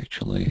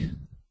actually,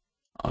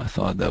 I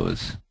thought that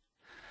was,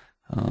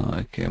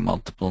 okay,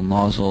 multiple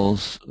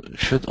nozzles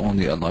should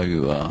only allow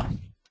you a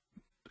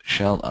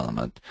shell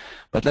element.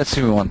 But let's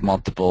say we want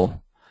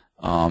multiple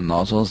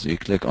nozzles. You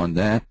click on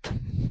that,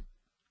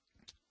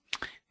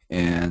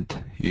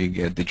 and you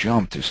get the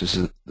geometry.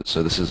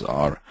 So this is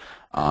our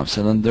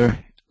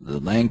cylinder. the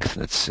length.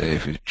 Let's say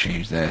if we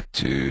change that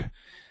to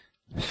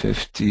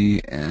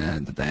 50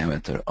 and the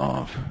diameter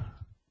of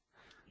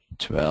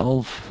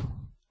 12,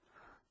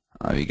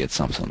 you get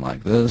something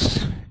like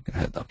this. You can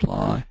hit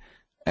apply.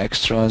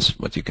 Extras,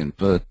 what you can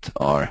put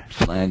are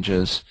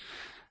flanges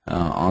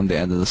on the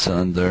end of the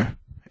cylinder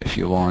if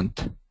you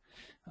want.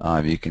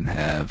 You can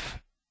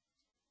have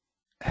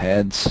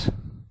heads,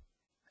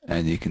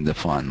 and you can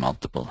define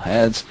multiple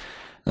heads.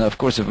 Now, of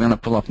course, if I'm going to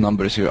pull up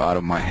numbers here out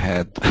of my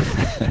head,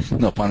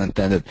 no pun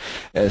intended,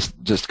 it's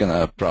just going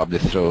to probably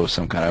throw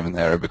some kind of an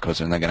error because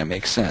they're not going to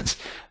make sense.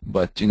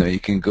 But, you know, you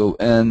can go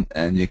in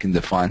and you can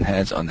define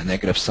heads on the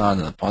negative side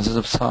and the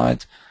positive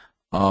side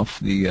of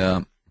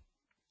the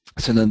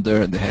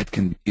cylinder. The head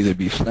can either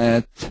be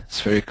flat,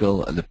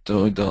 spherical,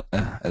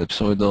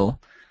 ellipsoidal,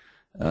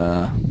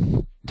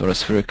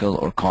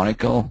 toruspherical, or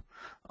conical.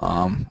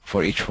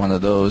 For each one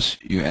of those,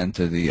 you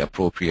enter the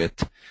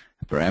appropriate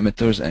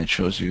parameters, and it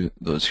shows you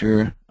those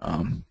here.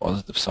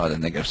 Positive side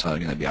and negative side are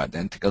going to be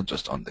identical,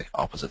 just on the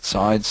opposite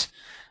sides.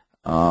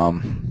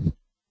 You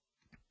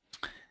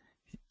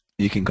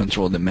can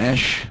control the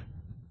mesh,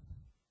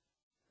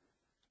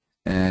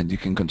 and you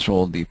can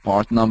control the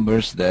part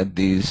numbers that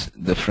these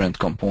different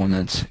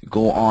components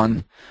go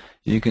on.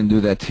 You can do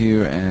that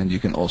here, and you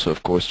can also,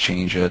 of course,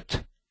 change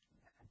it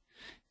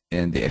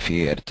in the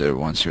FEA editor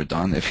once you're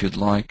done if you'd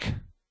like.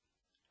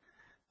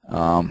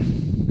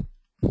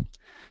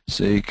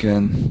 So you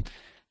can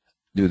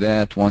do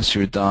that. Once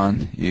you're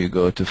done, you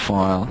go to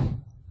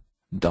File,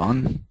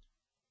 Done.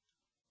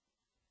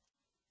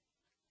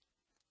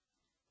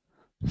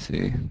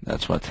 See,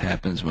 that's what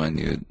happens when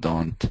you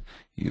don't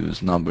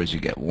use numbers. You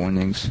get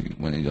warnings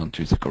when you don't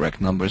use the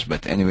correct numbers.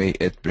 But anyway,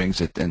 it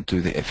brings it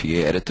into the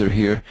FEA editor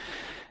here.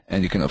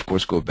 And you can, of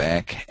course, go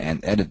back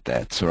and edit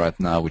that. So right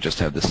now, we just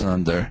have the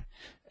cylinder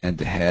and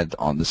the head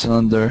on the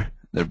cylinder.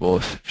 They're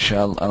both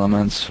shell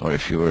elements, or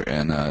if you were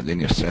in a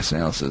linear stress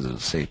analysis, it'll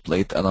say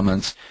plate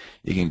elements.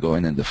 You can go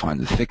in and define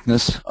the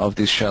thickness of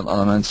these shell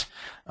elements.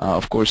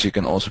 Of course, you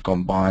can also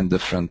combine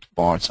different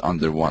parts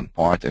under one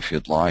part if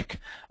you'd like.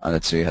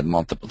 Let's say you had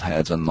multiple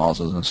heads and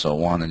nozzles and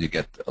so on, and you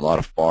get a lot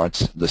of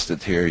parts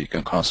listed here. You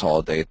can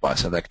consolidate by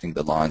selecting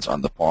the lines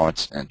on the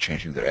parts and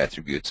changing their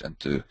attributes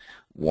into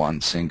one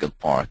single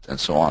part and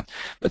so on.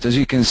 But as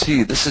you can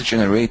see, this is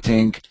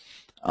generating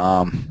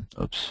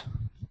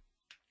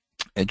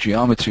a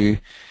geometry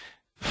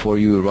for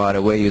you right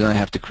away. You don't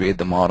have to create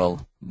the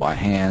model by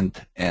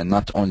hand. And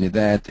not only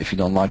that, if you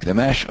don't like the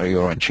mesh or you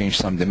want to change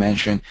some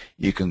dimension,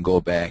 you can go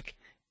back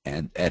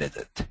and edit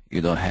it.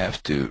 You don't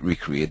have to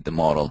recreate the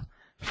model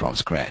from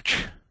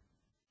scratch.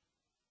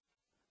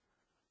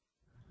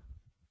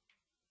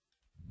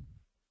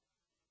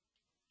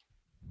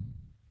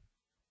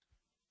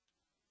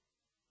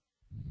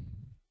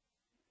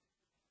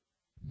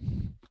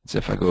 So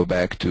if I go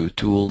back to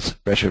Tools,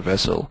 Pressure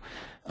Vessel,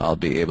 I'll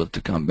be able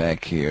to come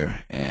back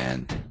here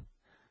and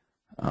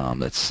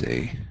let's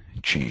say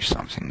change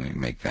something. We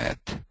make that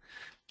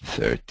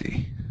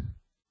 30.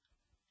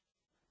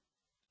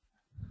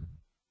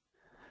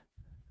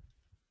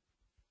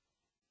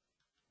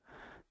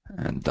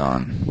 And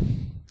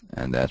done.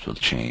 And that will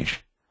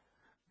change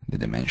the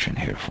dimension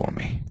here for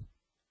me.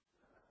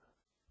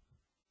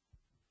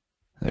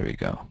 There we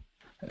go.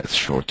 It's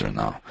shorter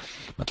now.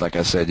 But like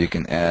I said, you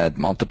can add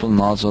multiple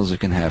nozzles, you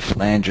can have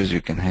flanges,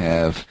 you can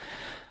have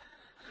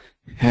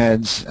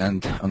heads,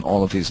 and on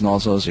all of these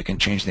nozzles you can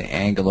change the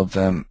angle of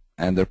them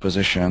and their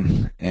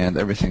position and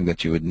everything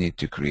that you would need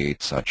to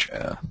create such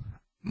a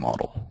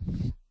model.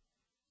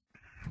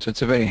 So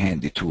it's a very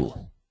handy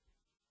tool.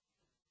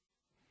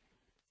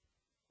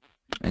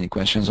 Any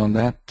questions on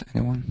that,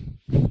 anyone?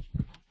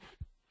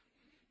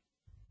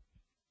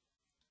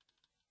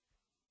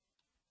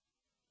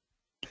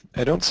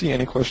 I don't see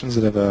any questions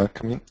that have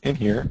come in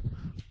here.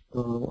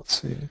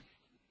 Let's see.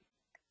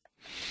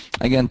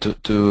 Again,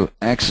 to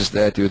access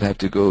that, you would have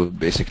to go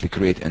basically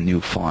create a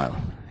new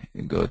file.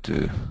 You go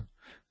to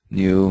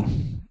New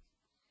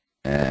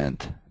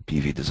and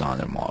PV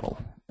Designer Model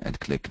and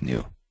click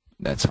New.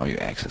 That's how you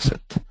access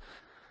it.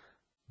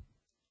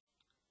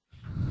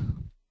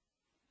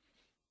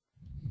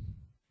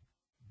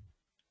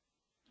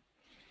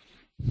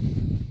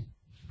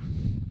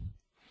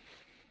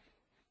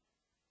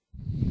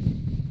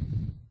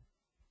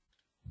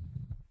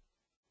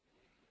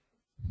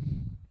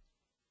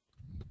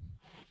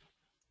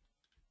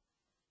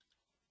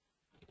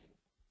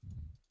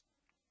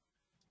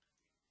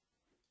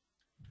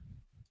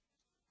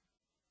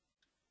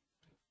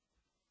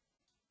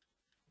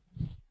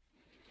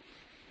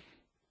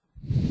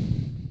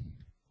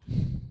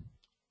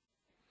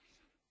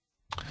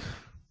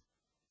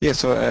 Yeah,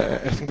 so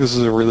I think this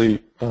is a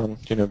really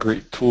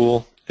great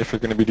tool if you're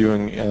going to be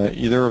doing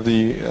either of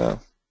the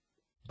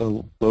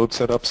load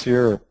setups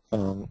here,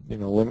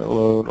 limit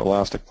load,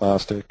 elastic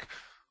plastic,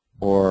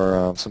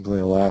 or simply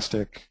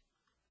elastic.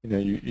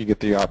 You get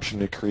the option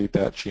to create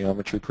that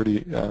geometry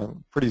pretty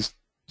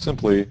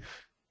simply,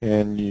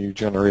 and you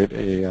generate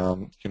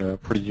a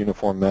pretty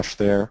uniform mesh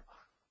there.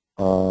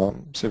 So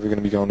if you're going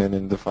to be going in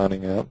and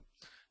defining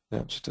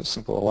just a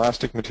simple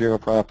elastic material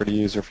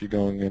properties, or if you're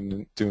going in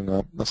and doing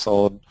a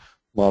solid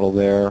model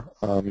there,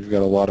 you've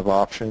got a lot of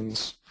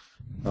options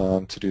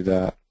to do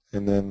that.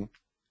 And then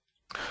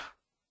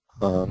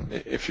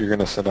if you're going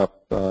to set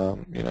up,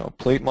 a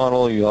plate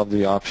model, you have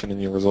the option in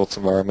your results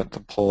environment to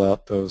pull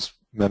out those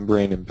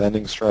membrane and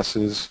bending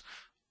stresses.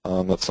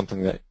 That's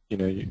something that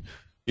you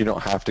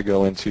don't have to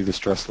go into the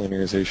stress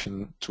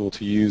linearization tool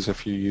to use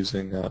if you're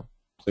using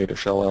plate or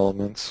shell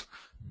elements.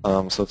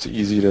 So it's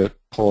easy to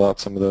pull out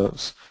some of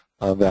those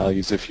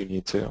values if you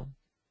need to.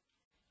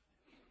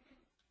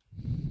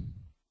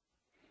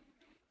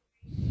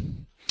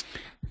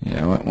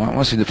 Yeah,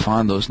 once you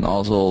define those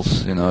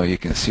nozzles, you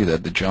can see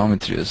that the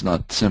geometry is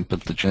not simple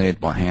to generate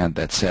by hand,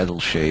 that saddle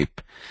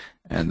shape,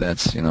 and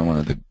that's, one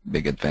of the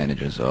big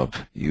advantages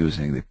of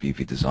using the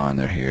PV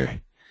Designer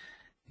here.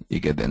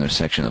 You get the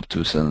intersection of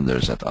two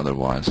cylinders that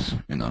otherwise,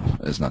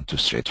 is not too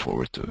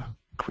straightforward to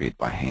create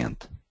by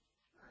hand.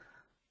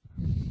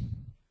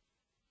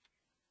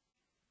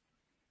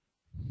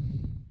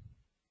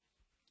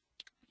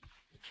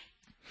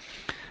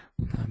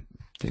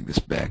 Take this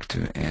back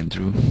to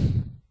Andrew.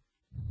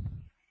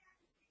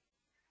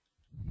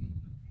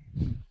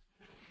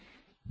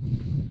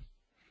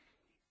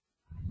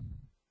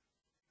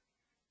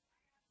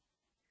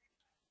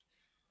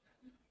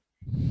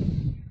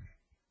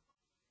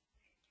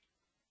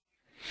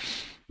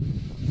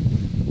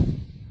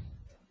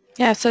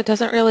 Yeah, so it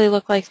doesn't really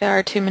look like there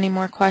are too many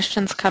more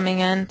questions coming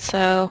in,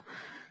 so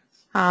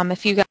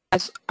if you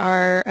guys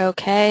are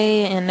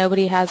okay and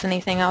nobody has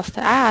anything else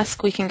to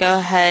ask, we can go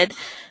ahead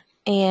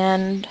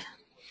and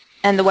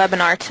end the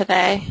webinar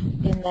today.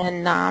 And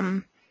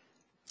then,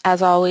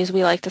 as always,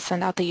 we like to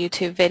send out the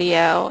YouTube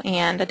video,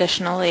 and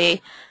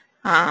additionally,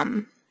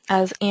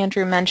 as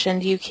Andrew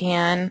mentioned, you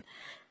can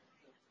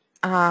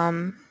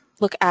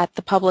look at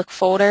the public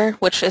folder,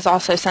 which is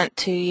also sent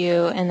to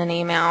you in an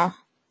email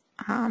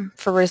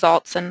for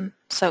results and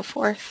so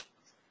forth.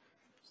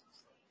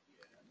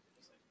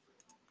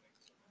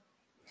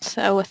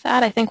 So with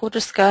that, I think we'll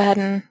just go ahead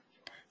and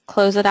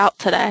close it out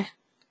today.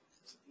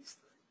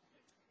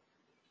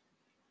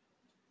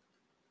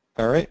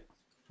 All right.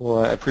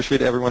 Well, I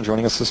appreciate everyone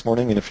joining us this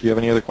morning, and if you have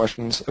any other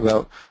questions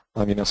about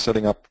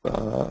setting up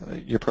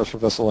your pressure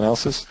vessel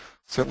analysis,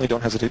 certainly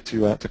don't hesitate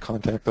to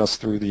contact us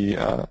through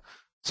the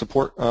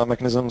support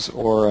mechanisms,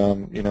 or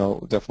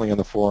definitely in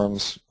the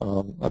forums.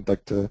 I'd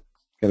like to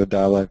get a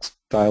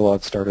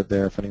dialogue started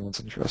there if anyone's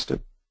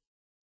interested.